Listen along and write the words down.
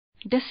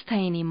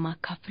ደስታዬን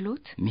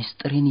የማካፍሎት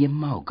ሚስጥሬን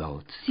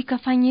የማውጋውት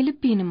ሲከፋኝ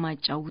ልቤን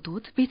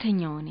የማጫውቶት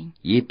ቤተኛው ነኝ።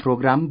 ይህ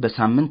ፕሮግራም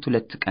በሳምንት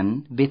 2 ቀን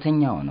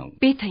ቤተኛው ነው።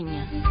 ቤተኛ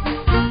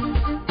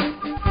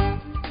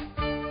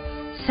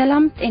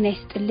ሰላም ጤና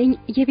ይስጥልኝ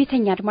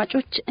የቤተኛ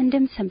አድማጮች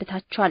እንደምን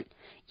ሰንብታችኋል?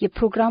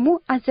 የፕሮግራሙ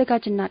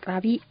አዘጋጅና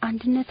አቅራቢ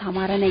አንድነት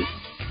አማረ ነኝ።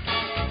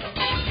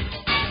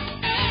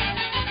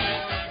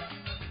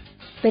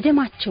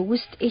 በደማቸው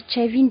ውስጥ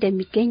HIV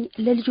እንደሚገኝ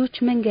ለልጆች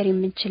መንገር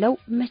የምንችለው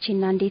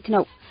መቼና እንዴት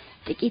ነው?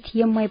 ጥቂት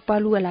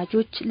የማይባሉ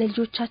ወላጆች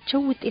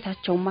ለልጆቻቸው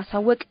ውጤታቸውን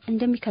ማሳወቅ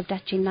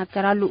እንደሚከብዳቸው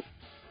ይናገራሉ።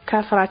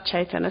 ከፍራቻ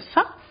የተነሳ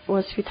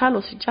ሆስፒታል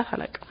ወስጃት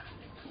አለቀ።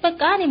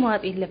 በቃ እኔ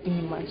ማዋጥ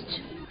የለብኝም ማለት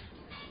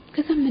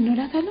ከተም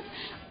እንውላታለን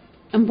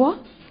እንቧ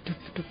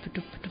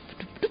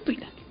ዱብ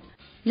ይላል።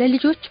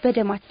 ለልጆች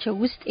በደማቸው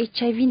ውስጥ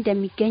HIV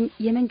እንደሚገኝ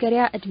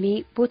የመንገሪያ እድሜ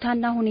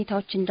ቦታና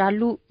ሁኔታዎች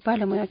እንዳሉ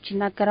ባለሙያዎች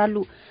ይናገራሉ።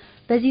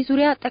 በዚህ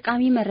ዙሪያ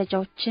ጠቃሚ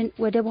መረጃዎችን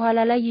ወደ በኋላ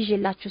ላይ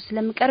ይዤላችሁ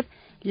ስለምቀርብ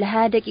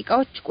ለ20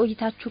 ደቂቃዎች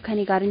ቆይታችሁ ከኔ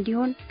ጋር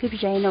እንዲሆን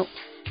ግብዣዬ ነው።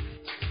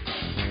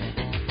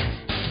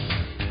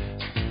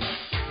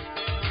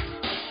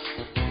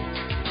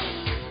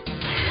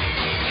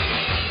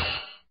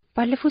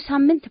 ባለፈው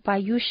ሳምንት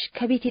ባዩሽ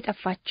ከቤት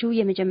የጠፋችው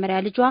የመጀመሪያ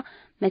ልጇ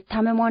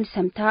መታመሟን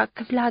ሰምታ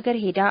ክፍለ ሀገር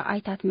ሄዳ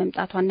አይታት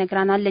መምጣቷን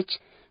ነግራናለች።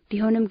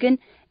 ቢሆንም ግን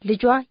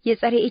ልጇ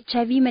የጸረ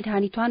HIV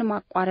መድኃኒቷን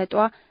ማቋረጧ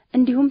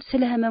እንዲሁም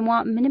ስለ ህመሟ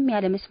ምንም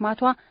ያለ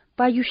መስማቷ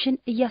ባዩሽን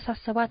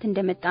እያሳሰባት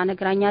እንደመጣ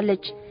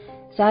ነግራኛለች።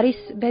 ዛሬስ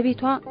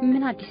በቤቷ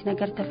ምን አዲስ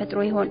ነገር ተፈጥሮ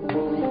ይሆን?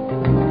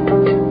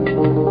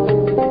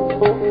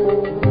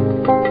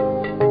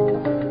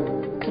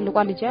 ትልቋ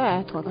ልጅ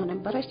አያቷ ጋር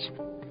ነበረች።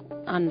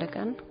 አንድ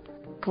ቀን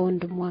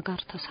ከወንድሟ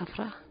ጋር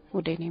ተሳፍራ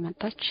ወደኔ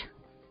መጣች።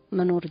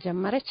 መኖር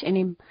ጀመረች።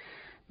 እኔም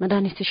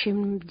መድኃኒትሽን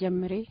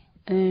ጀምሬ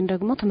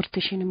ደግሞ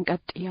ትምህርትሽንም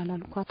ቀጥ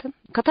ያላልኳትም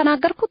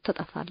ከተናገርኩት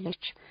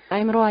ተጠፋለች፣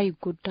 አይምሮዋ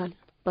ይጎዳል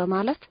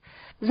በማለት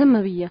ዝም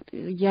ብያ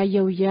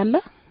ያየው ያለ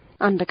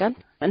አንድ ቀን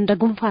እንደ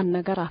ጉንፋን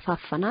ነገር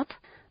አፋፈናት።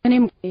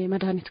 እኔም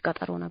የመድኃኒት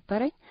ቀጠሮ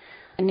ነበረኝ።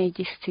 እኔ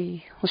ጂስቲ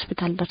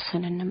ሆስፒታል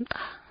ደርሰን እንምጣ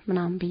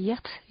ምናምን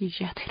ብያት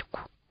ይዣት ሄድኩ።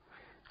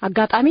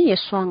 አጋጣሚ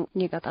የሷን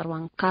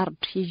የቀጠሮዋን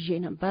ካርድ ይዤ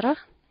ነበረ።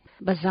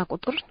 በዛ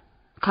ቁጥር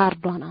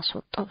ካርዷን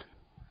አስወጣው።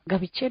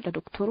 ገብቼ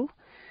ለዶክተሩ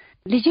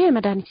ልጄ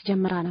መድኃኒት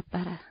ጀምራ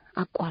ነበረ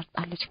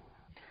አቋርጣለች፣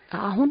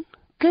 አሁን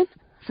ግን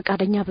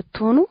ፍቃደኛ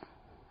ብትሆኑ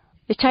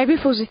HIV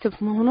ፖዚቲቭ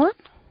መሆኗን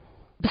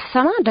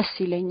በሰማ ደስ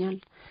ይለኛል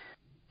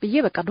ብዬ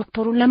በቃ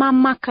ዶክተሩን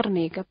ለማማከር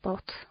ነው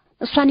የገባሁት።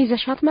 እሷን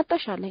ይዘሻት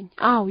መጣሽ አለኝ።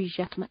 አዎ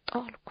ይዣት መጣሁ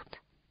አልኩት።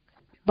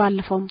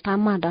 ባለፈውም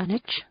ታማ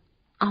ዳነች።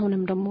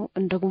 አሁንም ደግሞ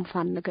እንደ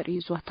ጉንፋን ነገር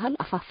ይዟታል፣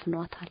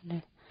 አፋፍኗታል።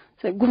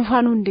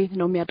 ጉንፋኑ እንዴት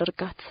ነው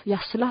የሚያደርጋት?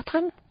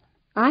 ያስላታል?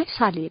 አይ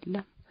ሳል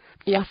የለም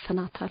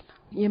ያፍናታል።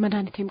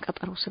 የመድኃኒቴም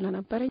ቀጠሮ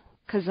ስለነበረኝ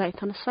ከዛ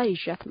የተነሳ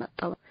ይዣት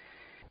መጣሁ።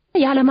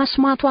 ያለ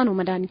መስማቷ ነው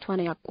መድኃኒቷን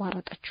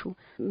ያቋረጠችው።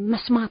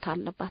 መስማት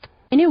አለባት።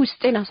 እኔ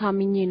ውስጤን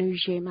አሳምኜ ነው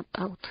ይዤ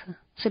መጣሁት።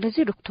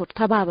 ስለዚህ ዶክተር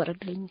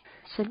ተባበርልኝ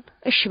ስል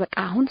እሺ በቃ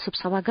አሁን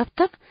ስብሰባ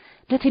ገብተን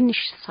ለትንሽ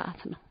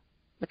ሰዓት ነው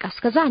በቃ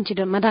እስከዛ አንቺ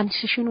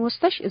መድኃኒትሽን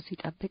ወስደሽ እዚህ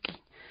ጠብቂኝ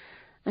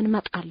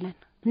እንመጣለን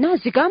እና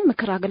እዚህ ጋር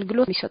ምክር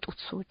አገልግሎት የሚሰጡት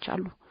ሰዎች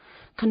አሉ፣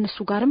 ከነሱ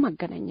ጋርም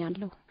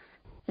አገናኛለሁ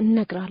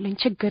እንነግራለን፣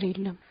 ችግር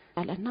የለም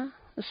አለና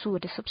እሱ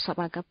ወደ ስብሰባ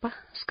ገባ።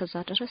 እስከዛ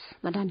ድረስ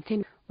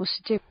መድኃኒቴን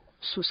ወስጄ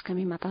እሱ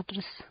እስከሚመጣ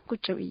ድረስ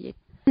ቁጭ ብዬ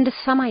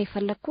እንድትሰማ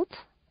የፈለኩት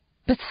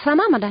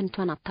በተሰማ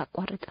መድኃኒቷን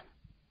አታቋርጥም።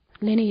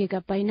 ለኔ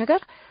የገባኝ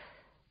ነገር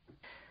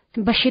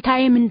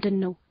በሽታዬ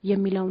ምንድነው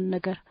የሚለውን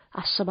ነገር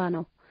አስባ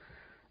ነው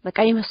በቃ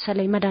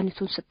የመሰለኝ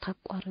መድኃኒቱን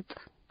ስታቋርጥ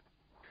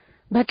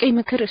በቂ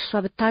ምክር እሷ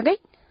ብታገኝ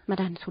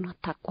መድኃኒቱን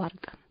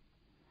አታቋርጥም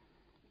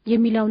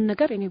የሚለውን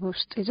ነገር እኔ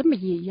በውስጤ ዝም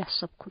ብዬ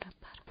እያሰብኩ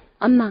ነበር።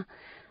 እና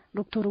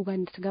ዶክተሩ ጋር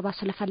እንድትገባ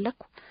ስለፈለኩ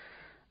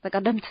በቃ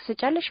ደም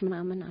ትሰጫለሽ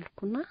ምናምን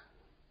አልኩና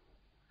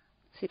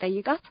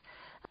ሲጠይቃት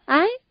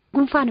አይ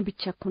ጉንፋን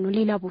ብቻ እኮ ነው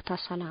ሌላ ቦታ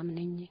ሰላም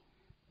ነኝ፣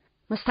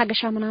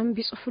 መስታገሻ ምናምን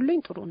ቢጽፉልኝ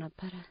ጥሩ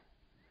ነበር፣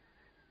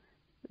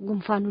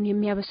 ጉንፋኑን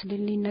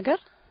የሚያበስልልኝ ነገር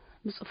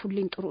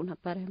ቢጽፉልኝ ጥሩ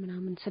ነበር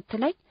ምናምን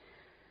ስትለኝ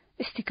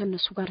እስቲ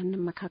ከነሱ ጋር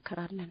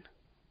እንመካከራለን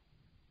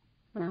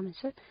ምናምን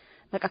ስል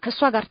በቃ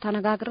ከሷ ጋር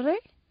ተነጋግሬ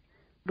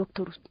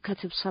ዶክተሩ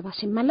ከስብሰባ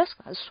ሲመለስ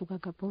እሱ ጋር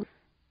ገባሁ።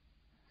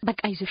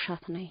 በቃ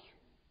ይዘሻት ነይ።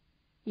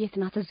 የት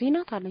ናት? እዚህ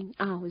ናት አለኝ።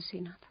 አዎ እዚህ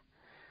ናት።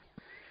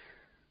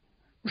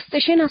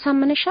 ውስጥሽን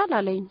አሳምነሻል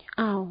አለኝ።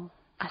 አዎ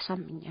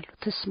አሳምኛለሁ፣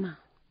 ትስማ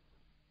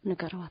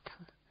ንገሯት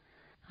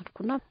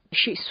አልኩና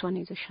እሺ እሷን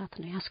ይዘሻት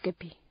ነይ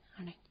አስገቢ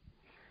አለኝ።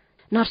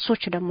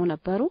 ነርሶች ደግሞ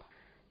ነበሩ፣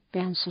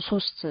 ቢያንስ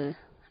 3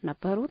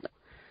 ነበሩ።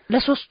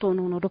 ለ3 ሆኖ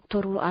ነው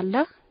ዶክተሩ አለ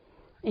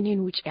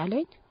እኔን ውጪ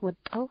ያለኝ።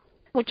 ወጣው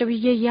ቁጭ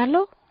ብዬ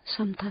ያለው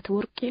ሰምታት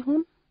ወርቅ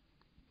ይሁን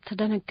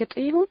ተደነገጠ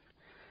ይሁን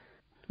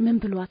ምን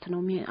ብሏት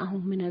ነው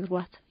አሁን ምን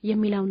ነግሯት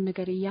የሚላውን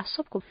ነገር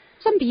እያሰብኩ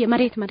ዝም ብዬ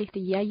መሬት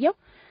እያየው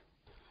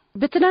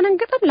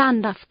ብትደነግጥም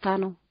ለአንድ አፍታ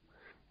ነው፣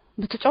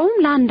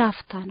 ብትጮህም ለአንድ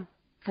አፍታ ነው፣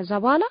 ከዛ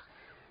በኋላ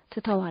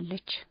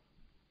ትተዋለች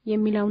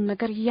የሚላውን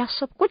ነገር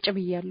እያሰብኩ ቁጭ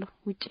ብያለሁ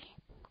ውጪ።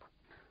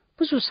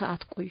 ብዙ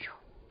ሰዓት ቆዩ።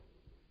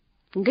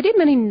 እንግዲህ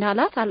ምን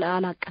እንዳላት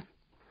አላቀም።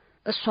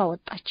 እሷ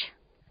ወጣች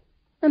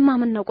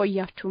እማምን ነው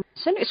ቆያችሁ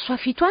ስል እሷ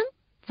ፊቷን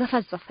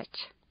ዘፈዘፈች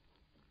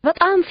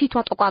በጣም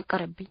ፊቷ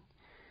ተቋቀረብኝ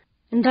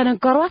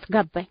እንደነገሯት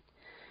ገባኝ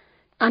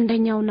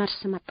አንደኛው ነርስ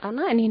መጣና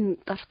እኔን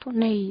ጠርቶ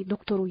ነይ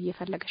ዶክተሩ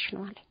እየፈለገሽ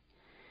ነው አለኝ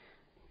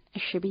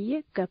እሺ ብዬ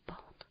ገባሁ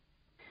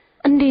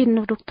እንዴት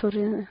ነው ዶክተር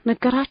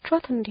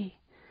ነገራችኋት እንዴ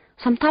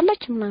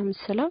ሰምታለች ምናምን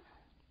ስለው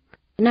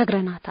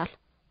ነግረናታል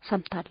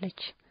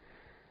ሰምታለች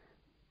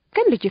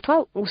ግን ልጅቷ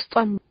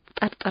ውስጧን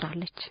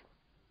ጠርጥራለች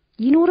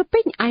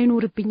ይኖርብኝ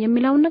አይኖርብኝ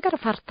የሚለውን ነገር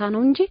ፈርታ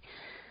ነው እንጂ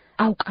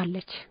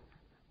አውቃለች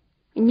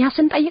እኛ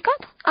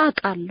ስንጠይቃት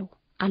አቃለው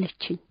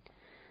አለችኝ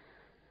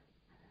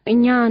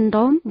እኛ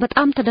እንደውም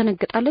በጣም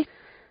ተደነግጣለች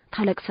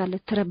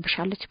ታለቅሳለች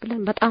ትረብሻለች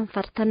ብለን በጣም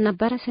ፈርተን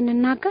ነበር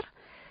ስንናገር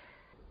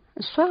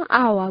እሷ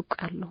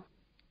አውቃለሁ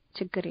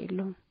ችግር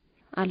የለውም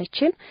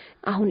አለችን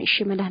አሁን እሺ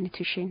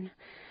መድኃኒትሽን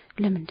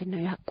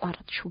ለምንድነው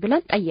ያቋረጥሽው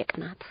ብለን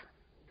ጠየቅናት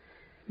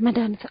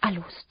መድኃኒት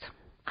አልወስድም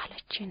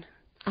አለችን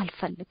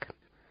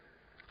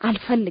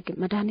አልፈልግም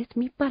መድኃኒት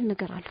የሚባል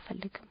ነገር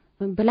አልፈልግም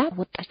ብላ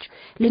ወጣች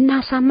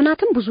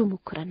ልናሳምናትም ብዙ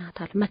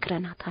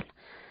መክረናታል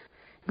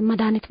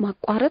መድኃኒት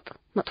ማቋረጥ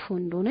መጥፎ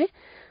እንደሆነ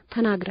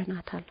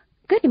ተናግረናታል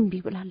ግን እምቢ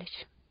ብላለች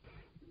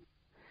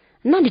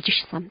እና ልጅሽ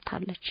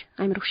ሰምታለች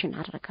አይምሮሽን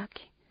አረጋጊ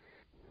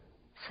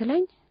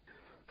ስለኝ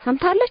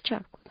ሰምታለች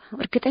አልኩት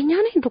እርግጠኛ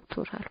ነኝ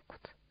ዶክተር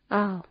አልኩት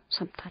አዎ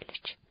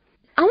ሰምታለች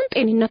አሁን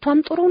ጤንነቷም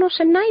ጥሩ ነው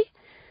ስናይ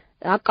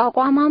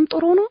አቋቋማም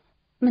ጥሩ ነው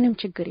ምንም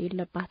ችግር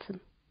የለባትም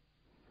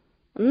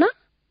እና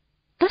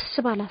ደስ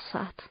ባላት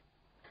ሰዓት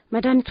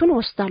መድኃኒቱን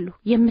ወስዳለሁ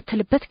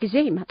የምትልበት ጊዜ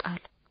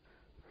ይመጣል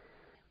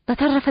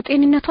በተረፈ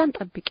ጤንነቷን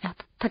ጠብቂያት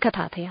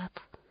ተከታተያት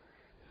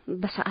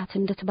በሰዓት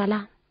እንድትበላ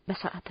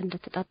በሰዓት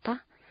እንድትጠጣ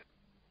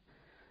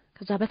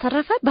ከዛ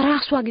በተረፈ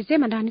በራሷ ጊዜ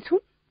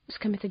መድኃኒቱን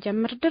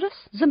እስከምትጀምር ድረስ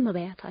ዝም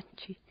በያት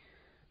አንቺ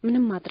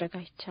ምንም ማድረግ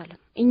አይቻልም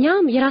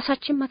እኛም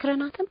የራሳችን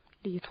መክረናትም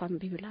ልጅቷን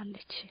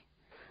ቢብላለች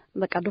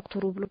በቃ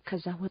ዶክተሩ ብሎ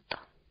ከዛ ወጣ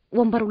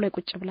ወንበሩ ላይ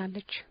ቁጭ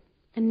ብላለች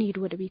እንሂድ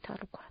ወደ ቤት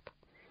አልኳት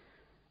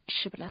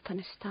እሺ ብላ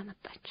ተነስታ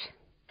መጣች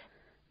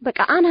በቃ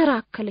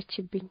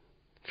አነራከለችብኝ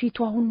ፊቷ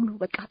ሁሉ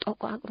በቃ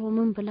ተቋቅሮ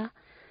ምን ብላ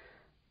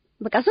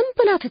በቃ ዝም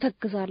ብላ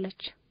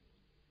ተተግዛለች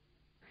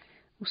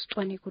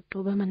ውስጧን ይጎዶ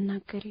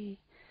በመናገሬ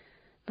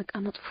በቃ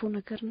መጥፎ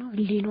ነገር ነው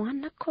ሊኖር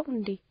ነካው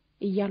እንዴ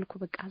እያልኩ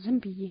በቃ ዝም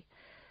ብዬ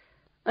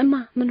እማ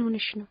ምን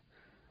ሆነሽ ነው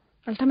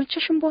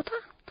አልተመቸሽም ቦታ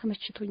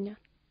ተመችቶኛል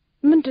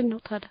ምንድነው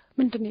ታዲያ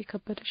ምንድነው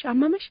የከበደሽ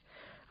አመመሽ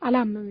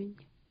አላመመኝ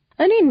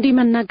እኔ እንዴ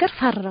መናገር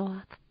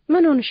ፈራዋት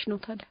ምን ሆነሽ ነው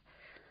ታዲያ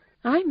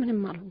አይ ምንም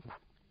አልሆንኩ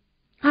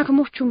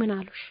ሐኪሞቹ ምን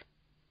አሉሽ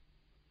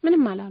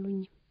ምንም አላሉኝ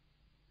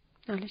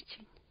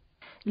አለችኝ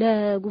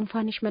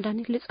ለጉንፋንሽ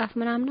መድኃኒት ልጻፍ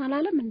ምናምን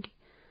አላለም እንዴ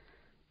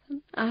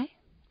አይ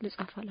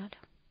ልጻፍ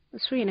አላለም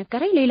እሱ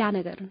የነገረኝ ሌላ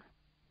ነገር ነው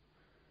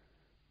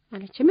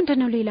አለች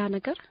ምንድነው ሌላ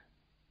ነገር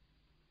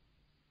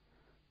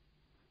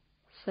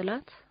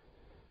ስላት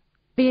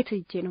ቤት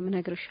ሂጄ ነው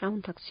ምነግርሽ አሁን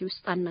ታክሲ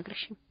ውስጥ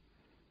አልነግርሽም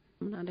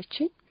ምን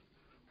አለችኝ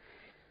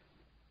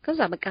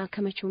ከዛ በቃ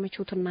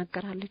ከመቼው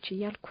ትናገራለች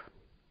እያልኩ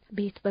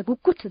ቤት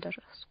በጉጉት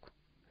ደረስኩ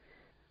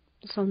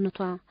ሰውነቷ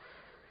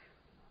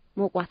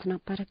ሞቋት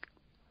ነበር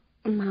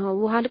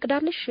ውሃ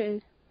ልቅዳለሽ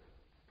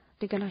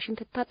ለገላሽን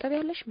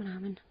ትታጠቢያለሽ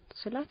ምናምን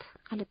ስላት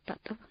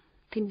አልታጠብም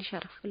ትንሽ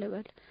አረፍ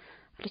ልበል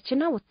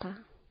አለችና ወጣ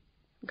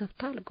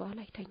ገብታ አልጋዋ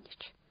ላይ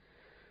ተኛች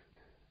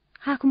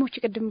ሐኪሞች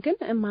ቅድም ግን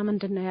እማ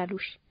ምንድነው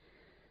ያሉሽ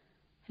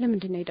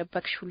ለምንድነው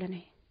የደበቅሽው ለኔ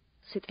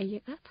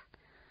ሲጠይቃት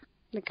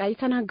ለቃ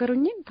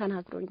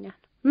ተናግሮኛል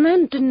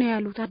ምንድነው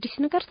ያሉት አዲስ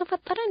ነገር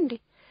ተፈጠረ እንዴ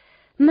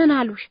ምን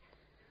አሉሽ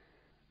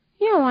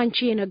ያው አንቺ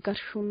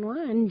የነገርሽው ነው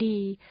እንዲ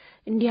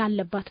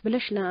ያለባት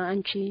ብለሽ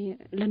አንቺ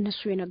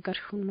ለነሱ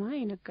የነገርሽው ነው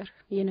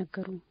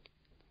የነገሩኝ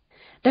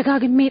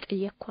ደጋግሜ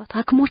ጠየቅኳት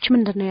ሐኪሞች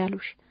ምንድነው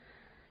ያሉሽ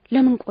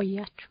ለምን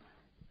ቆያችሁ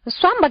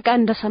እሷም በቃ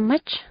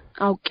እንደሰማች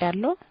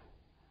አውቄያለሁ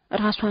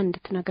ራሷን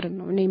እንድትነግር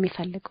ነው እኔ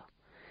የሚፈልገው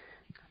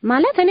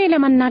ማለት እኔ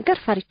ለመናገር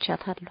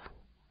ፈርቻታለሁ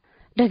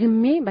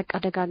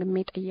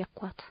ደጋግሜ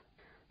ጠየቅኳት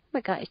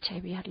በቃ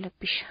ኤችአይቪ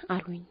ያለብሽ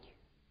አሉኝ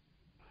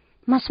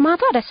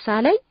መስማቷ ደስ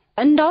አለኝ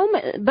እንዳውም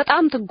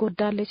በጣም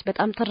ትጎዳለች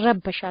በጣም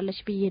ትረበሻለች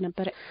ብዬ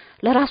ነበር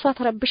ለራሷ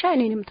ተረብሻ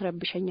እኔንም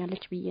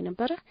ትረብሸኛለች ብዬ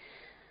ነበር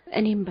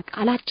እኔም በቃ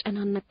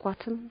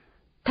አላጨናነኳትም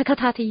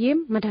ተከታትዬም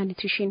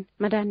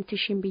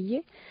መድኃኒትሽን ብዬ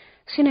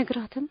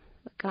ሲነግራትም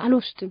በቃ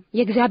አልወስድም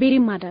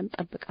የእግዚአብሔርን ማዳን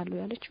ጠብቃለሁ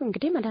ያለችው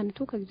እንግዲህ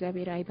መድኃኒቱ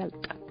ከእግዚአብሔር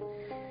አይበልጥም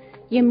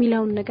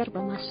የሚለውን ነገር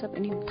በማሰብ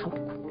እኔም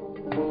ታውኩ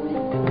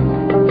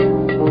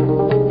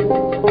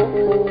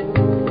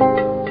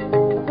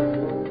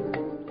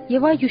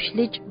የባዩሽ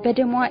ልጅ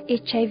በደሟ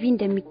ኤችአይቪ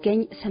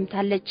እንደሚገኝ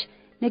ሰምታለች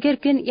ነገር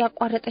ግን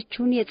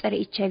ያቋረጠችውን የጸረ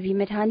ኤችአይቪ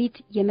መድኃኒት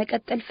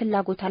የመቀጠል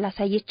ፍላጎት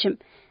አላሳየችም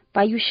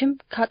ባዩሽም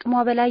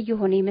ከአቅሟ በላይ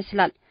የሆነ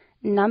ይመስላል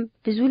እናም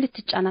ብዙ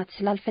ልትጫናት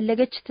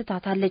ስላልፈለገች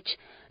ትታታለች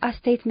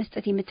አስተያየት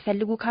መስጠት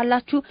የምትፈልጉ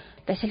ካላችሁ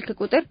በስልክ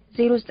ቁጥር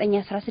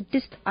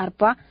 0916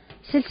 40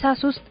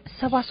 63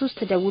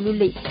 73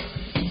 ደውሉልኝ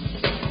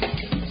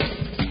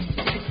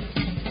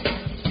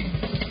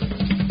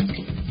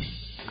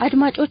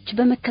አድማጮች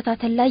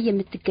በመከታተል ላይ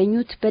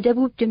የምትገኙት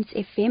በደቡብ ድምጽ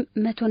ኤፍኤም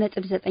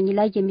 100.9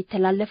 ላይ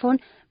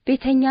የሚተላለፈውን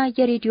ቤተኛ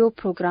የሬዲዮ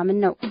ፕሮግራም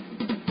ነው።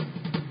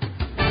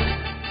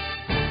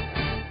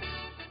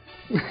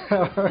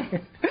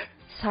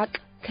 ሳቅ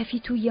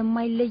ከፊቱ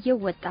የማይለየው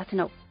ወጣት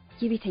ነው።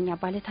 የቤተኛ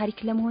ባለ ታሪክ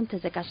ለመሆን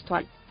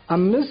ተዘጋጅቷል።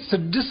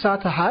 5-6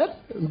 ሰዓት ኃይል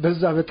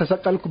በዛ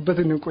በተሰቀልኩበት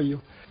ነው ቆየው።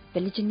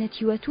 በልጅነት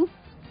ህይወቱ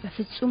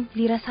በፍጹም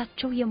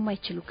ሊረሳቸው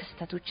የማይችሉ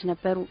ክስተቶች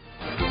ነበሩ።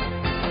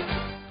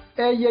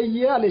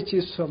 እየየ አለች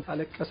እሷም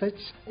አለቀሰች።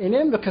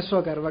 እኔም ከሷ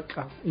ጋር በቃ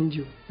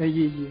እንጂው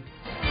እየየ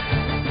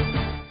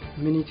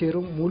ሚኒቴሩ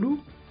ሙሉ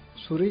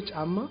ሱሪ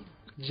ጫማ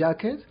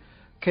ጃኬት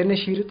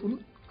ከነሽርጡም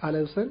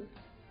አለብሰን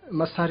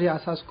መሳሪያ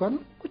አሳስኳን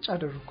ቁጭ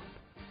አደረኩ።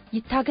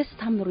 ይታገስ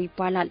ታምሩ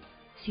ይባላል።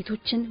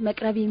 ሴቶችን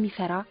መቅረብ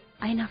የሚፈራ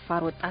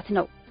አይናፋር ወጣት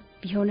ነው።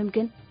 ቢሆንም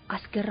ግን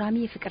አስገራሚ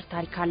የፍቅር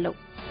ታሪክ አለው።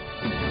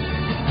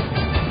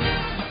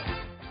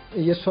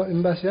 የሷ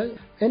ኤምባሲ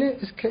እኔ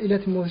እስከ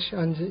ኢለት ሞትሽ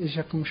አንጀ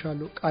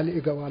እሸክምሻለሁ ቃል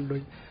እገባለሁ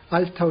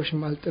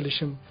አልታውሽም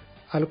አልጥልሽም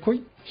አልኩኝ።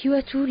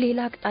 ህይወቱ ሌላ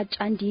አቅጣጫ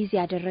እንዲይዝ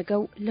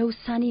ያደረገው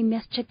ለውሳኔ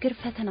የሚያስቸግር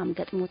ፈተናም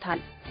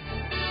ገጥሞታል።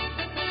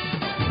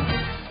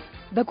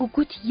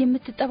 በጉጉት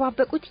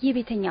የምትጠባበቁት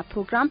የቤተኛ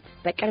ፕሮግራም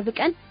በቅርብ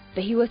ቀን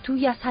በህይወቱ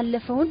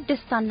ያሳለፈውን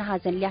ደስታና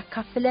ሀዘን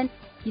ሊያካፍለን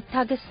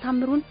ይታገስ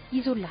ታምሩን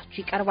ይዞላችሁ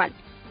ይቀርባል።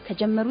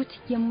 ከጀመሩት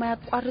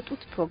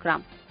የማያቋርጡት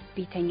ፕሮግራም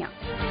ቤተኛ።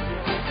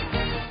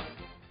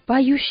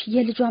 ባዩሽ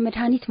የልጇ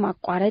መድኃኒት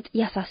ማቋረጥ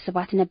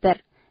ያሳስባት ነበር።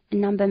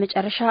 እናም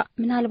በመጨረሻ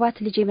ምናልባት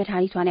ልጄ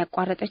መድኃኒቷን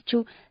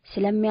ያቋረጠችው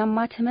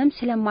ስለሚያማት ህመም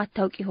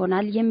ስለማታውቅ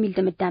ይሆናል የሚል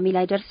ድምዳሜ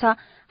ላይ ደርሳ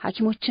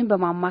ሐኪሞችን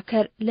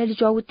በማማከር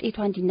ለልጇ ውጤቷ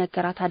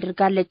እንዲነገራት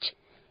አድርጋለች።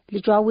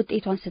 ልጇ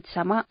ውጤቷን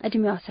ስትሰማ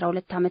እድሜዋ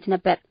 12 ዓመት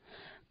ነበር።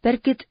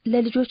 በርግጥ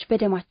ለልጆች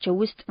በደማቸው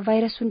ውስጥ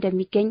ቫይረሱ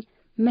እንደሚገኝ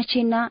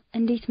መቼና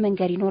እንዴት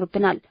መንገር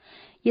ይኖርብናል።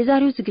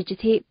 የዛሬው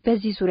ዝግጅቴ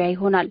በዚህ ዙሪያ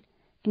ይሆናል።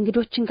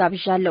 እንግዶችን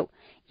ጋብዣለሁ።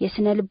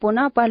 የስነ ልቦና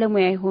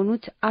ባለሙያ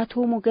የሆኑት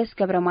አቶ ሞገስ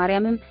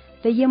ገብረማርያምም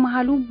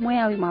በየመሃሉ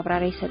ሙያዊ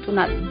ማብራሪያ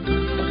ይሰጡናል።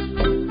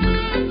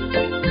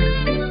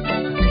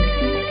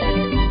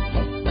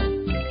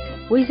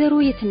 ወይዘሮ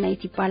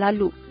የትናይት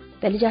ይባላሉ።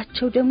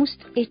 በልጃቸው ደም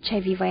ውስጥ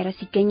ኤችአይቪ ቫይረስ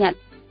ይገኛል።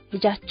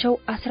 ልጃቸው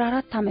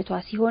 14 ዓመቷ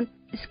ሲሆን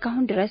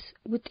እስካሁን ድረስ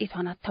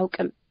ውጤቷን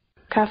አታውቅም።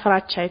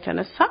 ከፍራቻ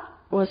የተነሳ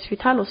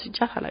ሆስፒታል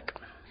ወስጃት አላውቅም።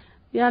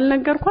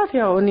 ያልነገርኳት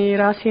ያው እኔ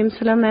ራሴም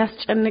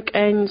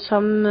ስለማያስጨንቀኝ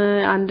ሰም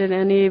አንድ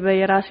እኔ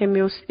በየራሴም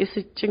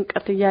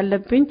የጭንቀት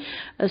ያለብኝ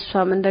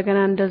እሷም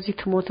እንደገና እንደዚህ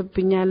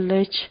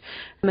ትሞትብኛለች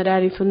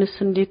መድኃኒቱንስ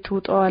እንዴት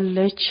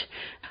ትውጣዋለች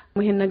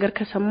ይሄን ነገር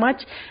ከሰማች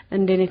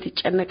እንደኔ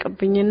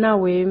ትጨነቅብኝና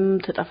ወይም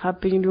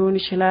ተጠፋብኝ ሊሆን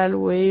ይችላል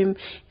ወይም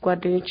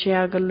ጓደኞቼ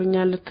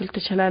ያገሉኛል ልትል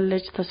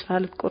ትችላለች ተስፋ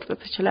ልትቆርጥ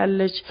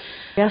ትችላለች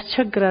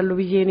ያስቸግራሉ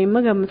ብዬ እኔ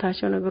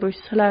መገምታቸው ነገሮች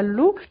ስላሉ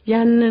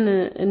ያንን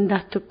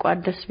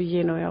እንዳትቋደስ ብዬ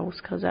ነው ያው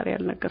እስከዛሬ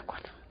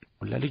ያልነገርኳት።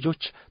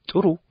 ለልጆች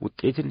ጥሩ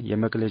ውጤትን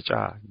የመግለጫ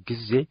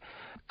ጊዜ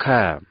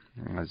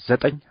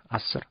ከ9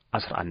 10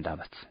 11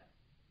 ዓመት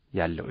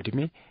ያለው እድሜ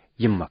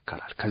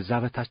ይመከራል።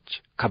 ከዛ በታች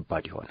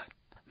ከባድ ይሆናል።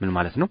 ምን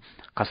ማለት ነው?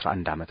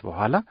 ከ11 ዓመት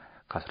በኋላ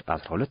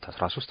ከ12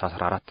 13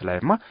 14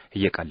 ላይማ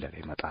እየቀለለ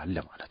ይመጣል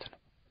ማለት ነው።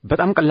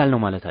 በጣም ቀላል ነው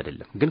ማለት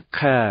አይደለም፣ ግን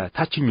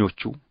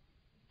ከታችኞቹ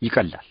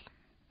ይቀላል።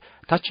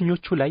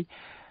 ታችኞቹ ላይ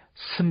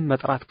ስም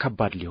መጥራት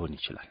ከባድ ሊሆን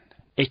ይችላል።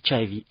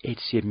 ኤችአይቪ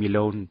ኤድስ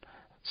የሚለውን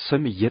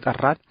ስም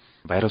እየጠራን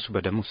ቫይረሱ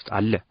በደም ውስጥ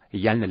አለ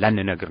እያልን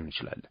ላንነግር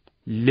እንችላለን።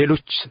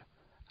 ሌሎች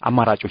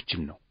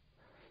አማራጮችን ነው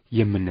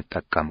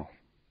የምንጠቀመው።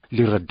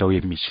 ሊረዳው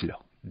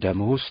የሚችለው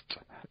ደም ውስጥ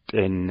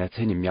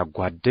ጤንነትን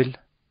የሚያጓድል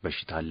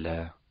በሽታ አለ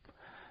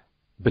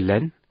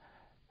ብለን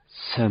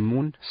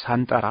ስሙን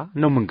ሳንጠራ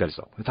ነው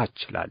የምንገልጸው።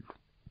 እታች ላሉ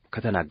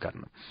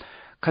ከተናገርነው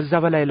ከዛ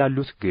በላይ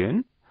ላሉት ግን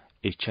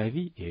ኤችአይቪ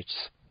ኤድስ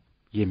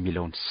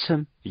የሚለውን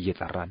ስም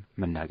እየጠራን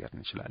መናገር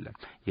እንችላለን።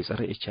 የጸረ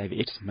ኤችአይቪ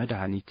ኤድስ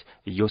መድኃኒት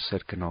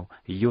እየወሰድክ ነው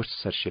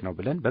እየወሰድሽ ነው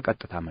ብለን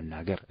በቀጥታ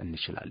መናገር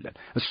እንችላለን።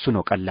 እሱ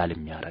ነው ቀላል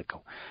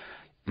የሚያረጋው።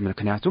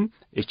 ምክንያቱም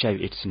ኤችአይቪ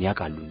ኤድስን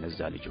ያውቃሉ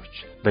እነዛ ልጆች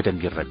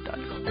በደንብ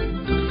ይረዳሉ።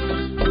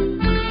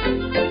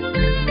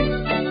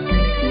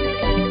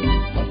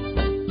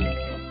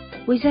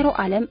 ወይዘሮ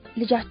ዓለም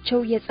ልጃቸው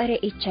የጸረ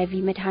ኤችአይቪ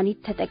መድኃኒት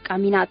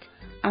ተጠቃሚ ናት።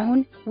 አሁን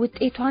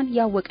ውጤቷን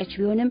ያወቀች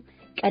ቢሆንም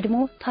ቀድሞ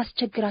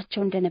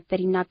ታስቸግራቸው እንደነበር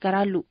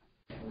ይናገራሉ።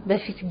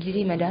 በፊት ጊዜ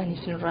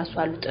መድኃኒቱን ራሱ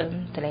አልጥም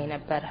ትላይ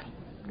ነበር።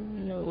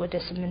 ወደ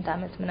 8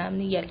 ዓመት ምናምን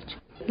እያለች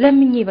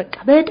ለምኜ በቃ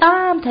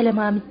በጣም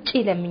ተለማምጬ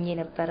ለምኜ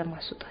ነበር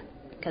ማስወጣት።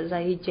 ከዛ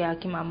የጄ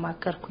ሐኪም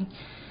አማከርኩኝ።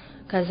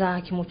 ከዛ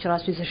ሐኪሞች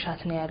ራሱ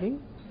ይዘሻት ነው ያሉኝ።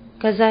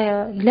 ከዛ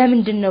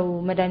ለምንድነው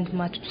መድኃኒት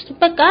ማትወስድ?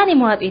 በቃ እኔ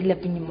ማዋጥ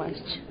የለብኝም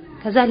ማለች።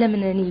 ከዛ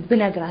ለምን እኔ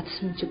ብነግራትስ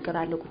ምን ችግር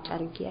አለ ቁጭ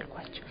አርጌ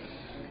ያልኳቸው።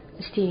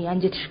 እስቲ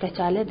አንጀትሽ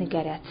ከቻለ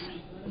ንገሪያት፣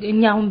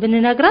 እኛ አሁን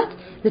ብንነግራት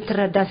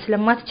ልትረዳን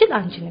ስለማትችል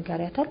አንቺ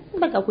ንገሪያት አለ።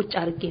 በቃ ቁጭ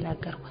አርጌ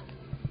ነገርኳት።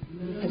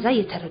 ከዛ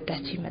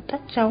እየተረዳች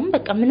መጣች። አሁን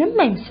በቃ ምንም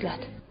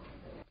አይመስላት።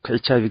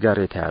 ከኤችአይቪ ጋር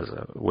የተያዘ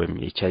ወይም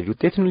ኤችአይቪ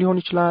ውጤትን ሊሆን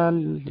ይችላል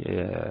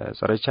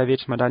የጸረ ኤችአይቪ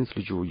ኤድስ መድኃኒት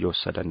ልጁ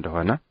እየወሰደ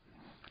እንደሆነ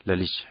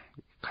ለልጅ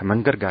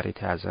ከመንገር ጋር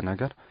የተያዘ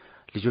ነገር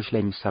ልጆች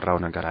ላይ የሚሰራው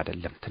ነገር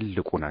አይደለም።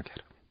 ትልቁ ነገር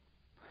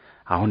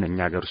አሁን እኛ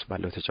ሀገር ውስጥ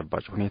ባለው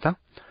ተጨባጭ ሁኔታ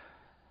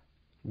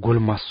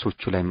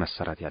ጎልማሶቹ ላይ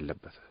መሰራት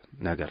ያለበት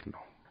ነገር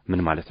ነው።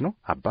 ምን ማለት ነው?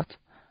 አባት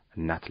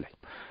እናት ላይ።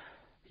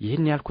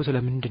 ይህን ያልኩት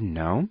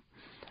ለምንድነው?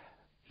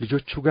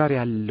 ልጆቹ ጋር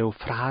ያለው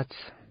ፍርሃት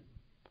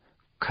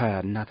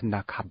ከእናትና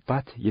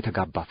ከአባት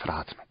የተጋባ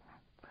ፍርሃት ነው።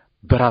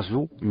 በራሱ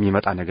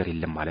የሚመጣ ነገር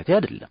የለም ማለት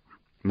አይደለም።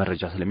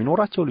 መረጃ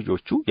ስለሚኖራቸው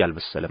ልጆቹ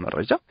ያልበሰለ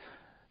መረጃ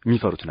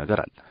የሚፈሩት ነገር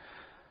አለ።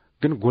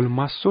 ግን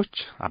ጎልማሶች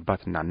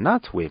አባትና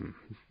እናት ወይም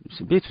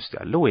ቤት ውስጥ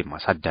ያለው ወይም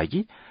አሳዳጊ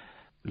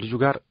ልጁ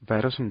ጋር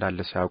ቫይረሱ እንዳለ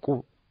ሲያውቁ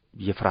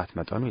የፍርሃት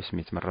መጠኑ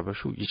የስሜት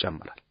መረበሹ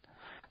ይጨምራል።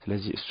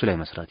 ስለዚህ እሱ ላይ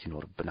መስራት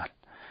ይኖርብናል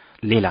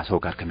ሌላ ሰው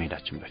ጋር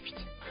ከመሄዳችን በፊት።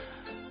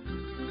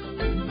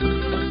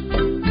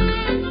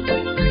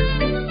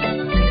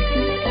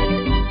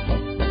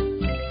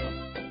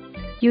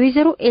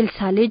 የወይዘሮ ኤልሳ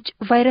ልጅ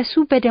ቫይረሱ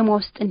በደሟ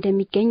ውስጥ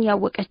እንደሚገኝ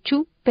ያወቀችው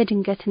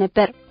በድንገት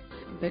ነበር።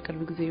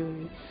 በቅርብ ጊዜ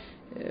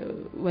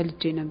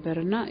ወልጄ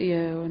ነበርና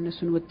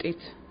የነሱን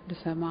ውጤት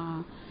ለሰማ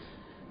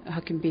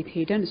ሐኪም ቤት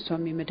ሄደን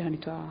እሷም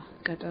የመድኃኒቷ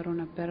ቀጠሮ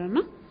ነበርና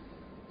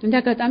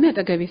እንደአጋጣሚ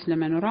አጠገቤ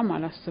ስለመኖራም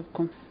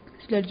አላሰብኩም።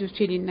 ስለ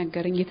ልጆቼ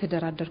ሊነገረኝ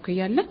የተደራደርኩ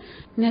ያለ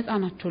ነፃ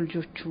ናቸው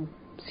ልጆቹ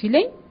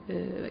ሲለኝ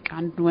በቃ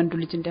አንድ ወንዱ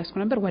ልጅ እንዲያስኩ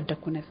ነበር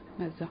ወደኩ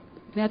ነዛ።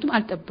 ምክንያቱም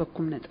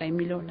አልጠበቅኩም ነፃ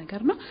የሚለው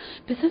ነገርና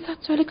በሰንሳት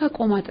ሰለካ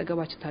ቆማ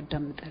አጠገባች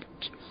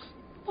ታዳምጣለች።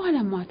 በኋላ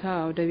ማታ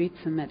ወደ ቤት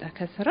ስመጣ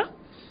ከስራ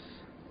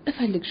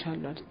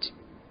እፈልግሻለሁ አለች።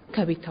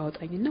 ከቤት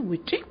ታወጣኝና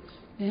ውጪ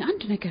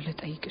አንድ ነገር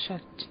ልጠይቅሽ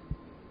አለች።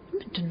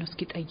 ምንድነው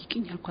እስኪ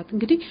ጠይቂኝ አልኳት።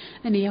 እንግዲህ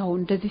እኔ ያው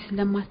እንደዚህ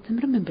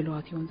ስለማስተምር ምን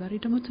ብለዋት ይሆን ዛሬ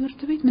ደግሞ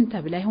ትምህርት ቤት ምን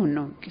ተብላ ይሆን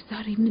ነው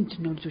ዛሬ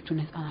ምንድነው ልጆቹ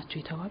ነፃ ናቸው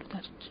የተባሉት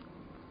አለች።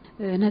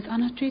 ነፃ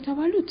ናቸው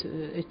የተባሉት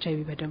ኤችአይቪ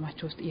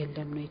በደማቸው ውስጥ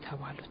የለም ነው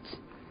የተባሉት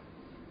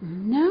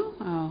ነው።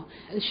 አዎ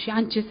እሺ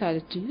አንቺስ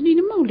አለች።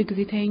 እኔንማ ሁሉ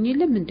ጊዜ ታየኝ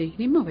የለም እንዴ?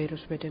 እኔማ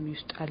ቫይረሱ በደሜ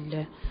ውስጥ አለ።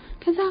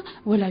 ከዛ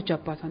ወላጅ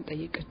አባቷን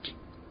ጠየቀች።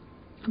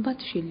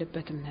 አባትሽ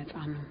የለበትም ነፃ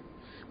ነው።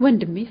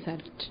 ወንድሜስ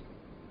አለች።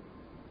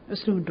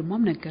 እሱ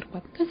ወንድሟም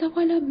ነገርኳት። ከዛ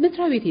በኋላ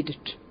መስሪያ ቤት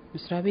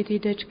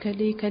ሄደች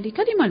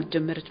ከሌ ማለት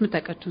ጀመረች።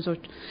 መጣቃችን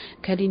ሰዎች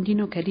ከሌ እንዲህ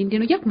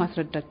ነው ያክ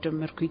ማስረዳት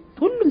ጀመርኩኝ።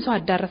 ሁሉም ሰው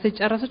አዳረሰች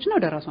ጨረሰችና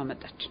ወደ ራሷ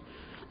መጣች።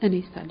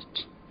 እኔስ አለች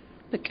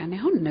በቃ እኔ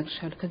አሁን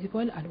እነግርሻለሁ ከዚህ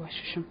በኋላ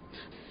አልዋሽሽም።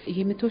 ይሄ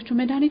የምትወስጂው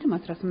መድኃኒትም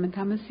 18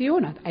 ዓመት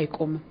ሲሆናት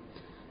አይቆምም።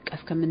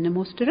 ቀስ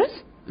ከምንሞት ድረስ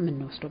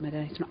የምንወስደው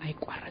መድኃኒት ነው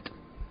አይቋረጥም።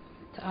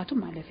 ሰዓቱ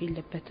ማለፍ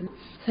የለበትም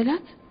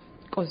ስላት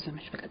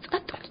ቆዘመች። በቃ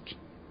ጸጥ አለች።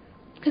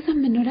 ከዛ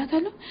ምን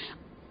እላታለሁ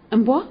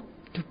እንቧ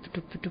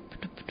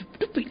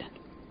ዱብ ይላል።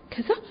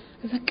 ከዛ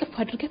ቀፍ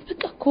አድርገት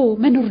በቃ እኮ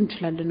መኖር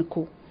እንችላለን እኮ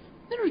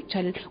መኖር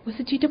ይቻላል።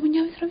 ወስጄ ደሞኛ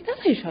መስሪያ ቤት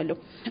አሳይሻለሁ።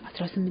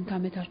 18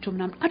 ዓመታቸው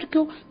ምናምን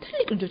አድገው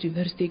ትልቅ ልጆች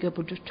ዩኒቨርሲቲ የገቡ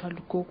ልጆች አሉ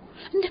እኮ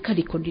እንደ ከሌ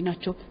እኮ እንዲህ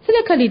ናቸው። ስለ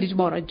ከሌ ልጅ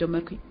ማውራት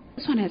ጀመርኩኝ።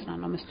 እሷን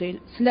ያጽናናው መስሎኝ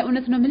ስለ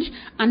እውነት ነው የምልሽ።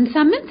 አንድ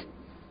ሳምንት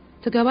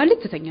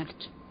ትገባለች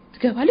ትተኛለች።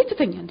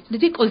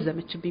 ልጄ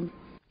ቆዘመችብኝ።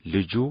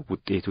 ልጁ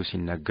ውጤቱ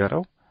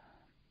ሲነገረው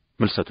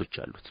ምልሰቶች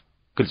አሉት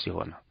ግልጽ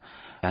የሆነ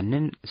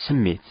ያንን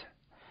ስሜት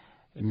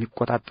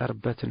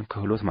የሚቆጣጠርበትን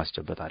ክህሎት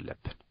ማስጨበጥ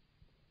አለብን።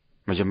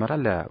 መጀመሪያ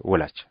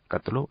ለወላጅ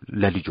ቀጥሎ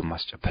ለልጁ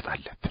ማስጨበጥ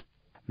አለብን።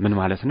 ምን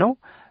ማለት ነው?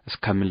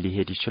 እስከምን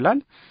ሊሄድ ይችላል?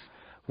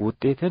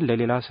 ውጤትን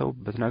ለሌላ ሰው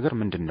በትናገር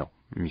ምንድነው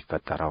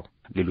የሚፈጠረው?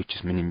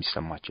 ሌሎችስ ምን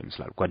የሚሰማቸው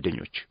ይመስላል?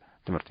 ጓደኞች፣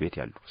 ትምህርት ቤት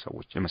ያሉ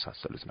ሰዎች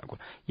የመሳሰሉት ነገር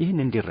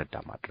ይህን እንዲረዳ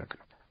ማድረግ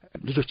ነው።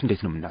 ልጆች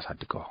እንዴት ነው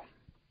የምናሳድገው?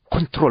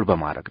 ኮንትሮል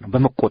በማድረግ ነው፣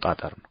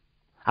 በመቆጣጠር ነው፣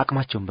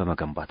 አቅማቸውን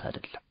በመገንባት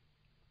አይደለም።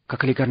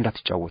 ከከሌ ጋር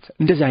እንዳትጫወት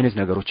እንደዚህ አይነት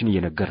ነገሮችን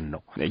እየነገርን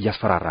ነው፣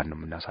 እያስፈራራን ነው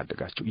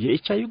የምናሳድጋቸው።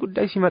 የኤችአይቪ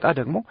ጉዳይ ሲመጣ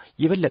ደግሞ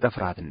የበለጠ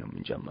ፍርሃትን ነው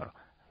የምንጀምረው።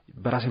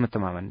 በራስ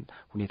የመተማመን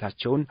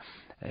ሁኔታቸውን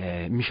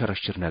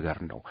የሚሸረሽር ነገር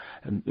ነው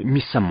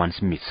የሚሰማን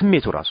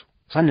ስሜቱ ራሱ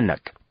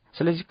ሳንናገር።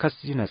 ስለዚህ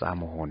ከዚህ ነፃ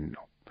መሆን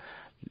ነው።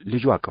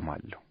 ልጁ አቅም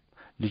አለው፣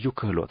 ልጁ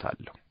ክህሎት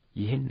አለው።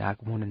 ይህን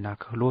አቅሙንና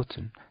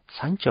ክህሎትን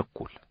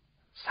ሳንቸኩል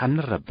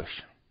ሳንረበሽ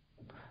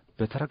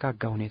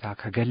በተረጋጋ ሁኔታ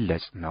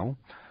ከገለጽ ነው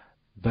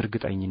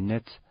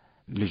በእርግጠኝነት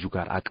ልጁ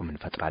ጋር አቅም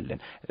እንፈጥራለን።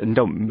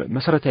 እንደው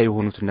መሰረታዊ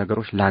የሆኑትን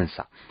ነገሮች ላንሳ።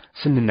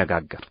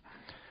 ስንነጋገር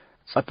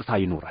ጸጥታ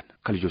ይኖራል።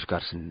 ከልጆች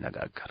ጋር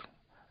ስንነጋገር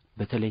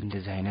በተለይ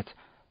እንደዚህ አይነት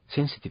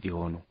ሴንሲቲቭ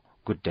የሆኑ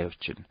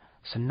ጉዳዮችን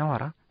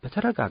ስናወራ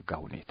በተረጋጋ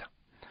ሁኔታ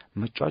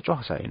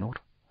መጫጫህ ሳይኖር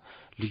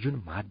ልጁን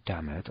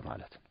ማዳመጥ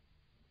ማለት ነው።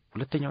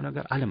 ሁለተኛው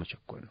ነገር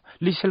አለመቸኮል ነው።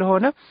 ልጅ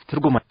ስለሆነ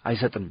ትርጉም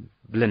አይሰጥም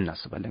ብለን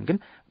እናስባለን፣ ግን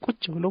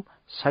ቁጭ ብሎ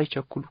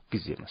ሳይቸኩሉ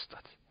ጊዜ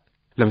መስጠት።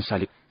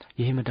 ለምሳሌ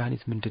ይሄ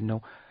መድኃኒት ምንድነው?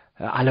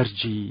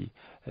 አለርጂ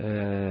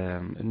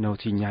ነው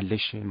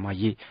ትኛለሽ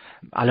ማዬ፣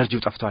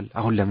 አለርጂው ጠፍቷል፣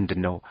 አሁን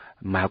ለምንድነው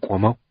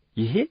የማያቆመው?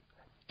 ይሄ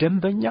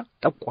ደንበኛ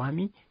ጠቋሚ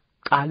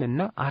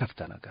ቃልና አረፍተ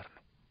ነገር ነው።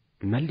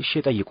 መልሼ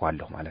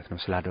ጠይቀዋለሁ ማለት ነው።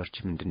 ስለ አለርጂ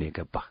ምንድነው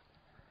የገባህ?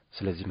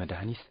 ስለዚህ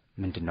መድኃኒት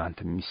ምንድነው አንተ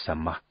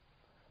የሚሰማህ?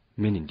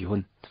 ምን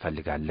እንዲሆን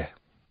ትፈልጋለህ?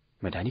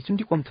 መድኃኒቱ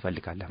እንዲቆም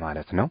ትፈልጋለህ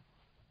ማለት ነው።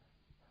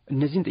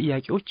 እነዚህን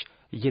ጥያቄዎች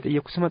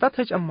እየጠየቁ ስመጣ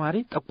ተጨማሪ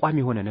ጠቋሚ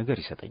የሆነ ነገር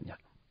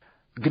ይሰጠኛል።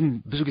 ግን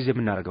ብዙ ጊዜ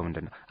የምናደርገው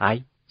ምንድነው? አይ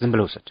ዝም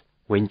ብለው ሰድ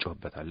ወይን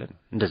ጮህበታለን፣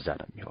 እንደዛ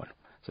ነው የሚሆነው።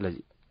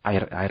 ስለዚህ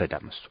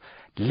አይረዳም እሱ።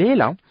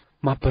 ሌላው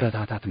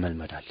ማበረታታት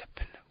መልመድ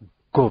አለብን።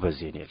 ጎበዝ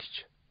የኔ ልጅ፣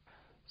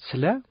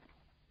 ስለ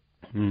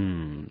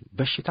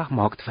በሽታ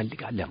ማወቅ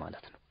ትፈልጋለህ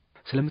ማለት ነው።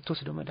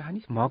 ስለምትወስደው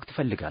መድኃኒት ማወቅ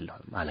ትፈልጋለህ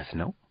ማለት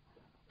ነው።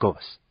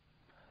 ጎበዝ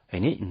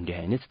እኔ እንዲህ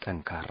አይነት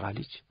ጠንካራ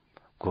ልጅ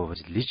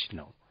ጎበዝ ልጅ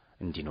ነው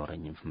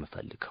እንዲኖረኝ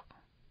የምፈልገው።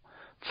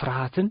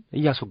 ፍርሃትን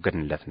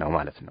እያስወገድንለት ነው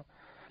ማለት ነው።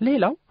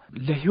 ሌላው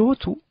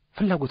ለህይወቱ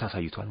ፍላጎት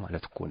አሳይቷል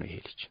ማለት እኮ ነው ይሄ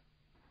ልጅ።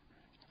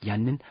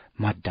 ያንን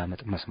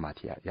ማዳመጥ መስማት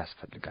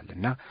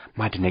ያስፈልጋልና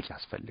ማድነቅ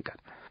ያስፈልጋል።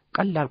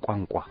 ቀላል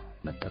ቋንቋ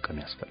መጠቀም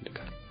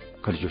ያስፈልጋል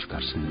ከልጆች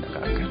ጋር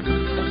ስንነጋገር።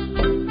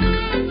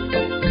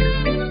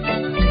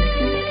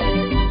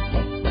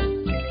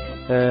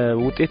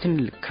 ውጤትን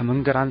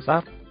ከመንገር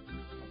አንፃር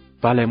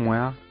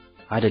ባለሙያ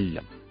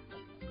አይደለም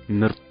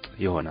ምርጥ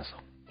የሆነ ሰው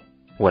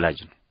ወላጅ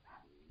ነው።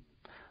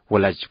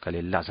 ወላጅ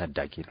ከሌለ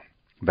አሳዳጊ ነው፣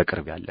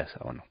 በቅርብ ያለ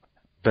ሰው ነው።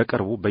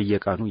 በቅርቡ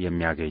በየቀኑ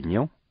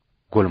የሚያገኘው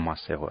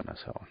ጎልማሳ የሆነ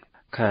ሰው ነው።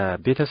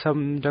 ከቤተሰብ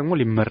ደግሞ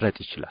ሊመረጥ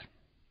ይችላል።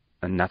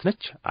 እናት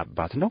ነች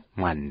አባት ነው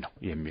ማን ነው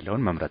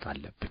የሚለውን መምረጥ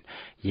አለብን።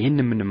 ይሄን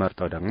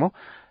የምንመርጠው ደግሞ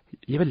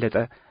የበለጠ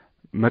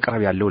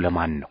መቅረብ ያለው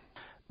ለማን ነው፣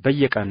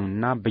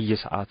 በየቀኑና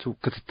በየሰዓቱ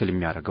ክትትል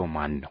የሚያደርገው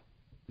ማን ነው፣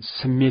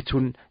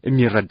 ስሜቱን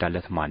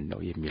የሚረዳለት ማን ነው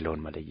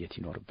የሚለውን መለየት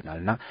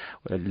ይኖርብናልና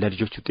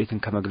ለልጆች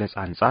ውጤትን ከመግለጽ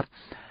አንፃር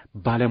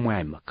ባለሙያ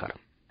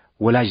አይመከርም፣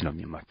 ወላጅ ነው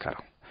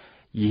የሚመከረው።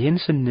 ይህን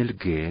ስንል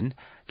ግን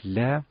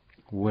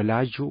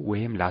ለወላጁ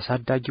ወይም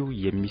ለአሳዳጊው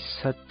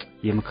የሚሰጥ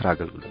የምክር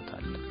አገልግሎት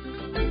አለ።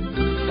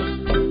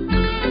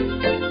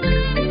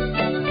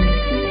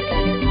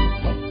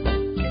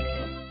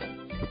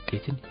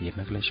 ውጤትን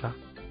የመግለጫ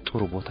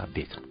ጥሩ ቦታ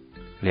ቤት ነው፣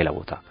 ሌላ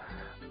ቦታ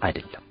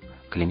አይደለም፣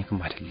 ክሊኒክም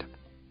አይደለም፣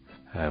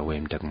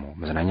 ወይም ደግሞ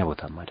መዝናኛ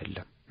ቦታም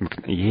አይደለም።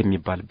 ይሄ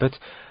የሚባልበት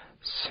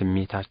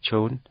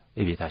ስሜታቸውን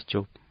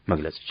እቤታቸው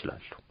መግለጽ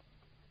ይችላሉ።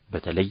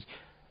 በተለይ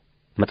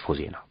መጥፎ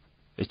ዜና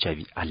HIV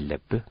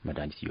አለብህ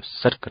መድኃኒት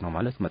እየወሰድክ ነው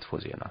ማለት መጥፎ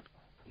ዜና ነው።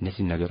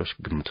 እነዚህ ነገሮች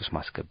ግምት ውስጥ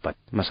ማስገባት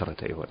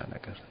መሰረታዊ የሆነ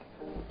ነገር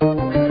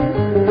ነው።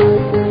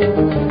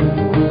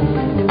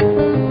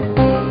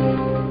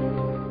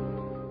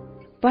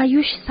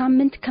 ባዩሽ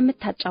ሳምንት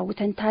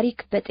ከምታጫውተን ታሪክ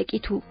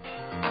በጥቂቱ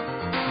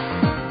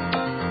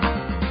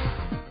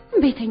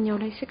ቤተኛው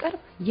ላይ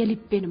ሲቀርብ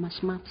የልቤን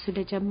መስማት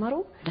ስለጀመሩ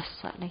ደስ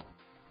አለኝ።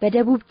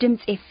 በደቡብ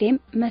ድምጽ FM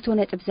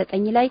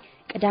 100.9 ላይ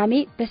ቅዳሜ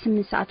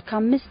በ8 ሰዓት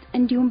ከ5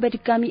 እንዲሁም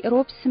በድጋሚ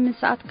ሮብ 8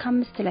 ሰዓት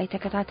ከ5 ላይ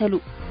ተከታተሉ።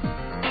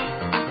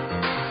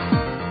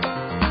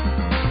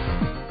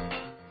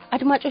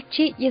 አድማጮቼ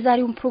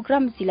የዛሬውን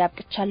ፕሮግራም እዚህ ላይ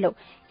አብቅቻለሁ።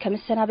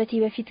 ከመሰናበቴ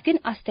በፊት ግን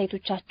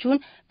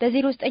አስተያየቶቻችሁን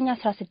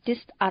በ0916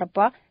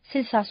 40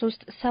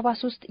 63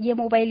 73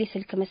 የሞባይል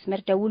የስልክ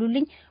መስመር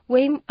ደውሉልኝ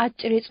ወይም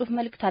አጭር የጽሑፍ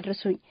መልእክት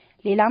አድርሱኝ።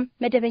 ሌላም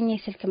መደበኛ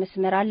የስልክ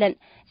መስመር አለን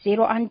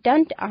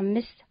 011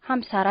 5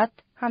 54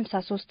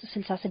 53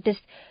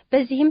 66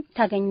 በዚህም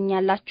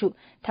ታገኙኛላችሁ።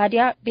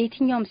 ታዲያ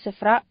በየትኛውም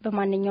ስፍራ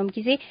በማንኛውም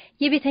ጊዜ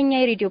የቤተኛ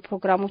የሬዲዮ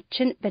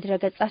ፕሮግራሞችን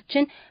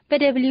በድረገጻችን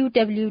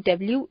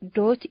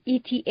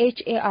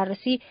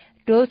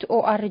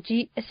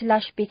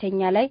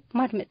www.etharc.org/ቤተኛ ላይ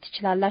ማድመጥ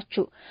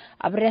ትችላላችሁ።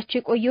 አብሬያችሁ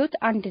የቆየሁት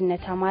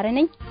አንድነት አማረ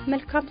ነኝ።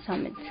 መልካም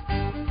ሳምንት።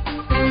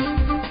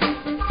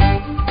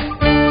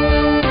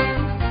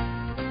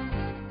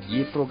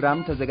 ይህ ፕሮግራም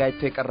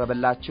ተዘጋጅቶ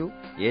የቀረበላችሁ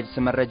የኤድስ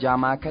መረጃ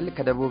ማዕከል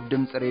ከደቡብ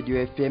ድምጽ ሬዲዮ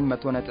FM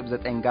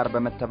 100.9 ጋር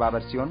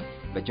በመተባበር ሲሆን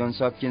በጆንስ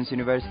ሆፕኪንስ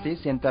ዩኒቨርሲቲ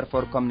ሴንተር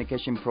ፎር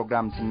ኮሚኒኬሽን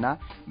ፕሮግራምስ እና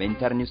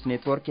በኢንተርኒውስ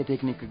ኔትወርክ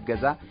የቴክኒክ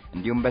እገዛ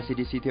እንዲሁም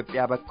በሲዲሲ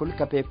ኢትዮጵያ በኩል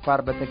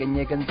ከፔፕፋር በተገኘ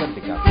የገንዘብ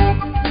ድጋፍ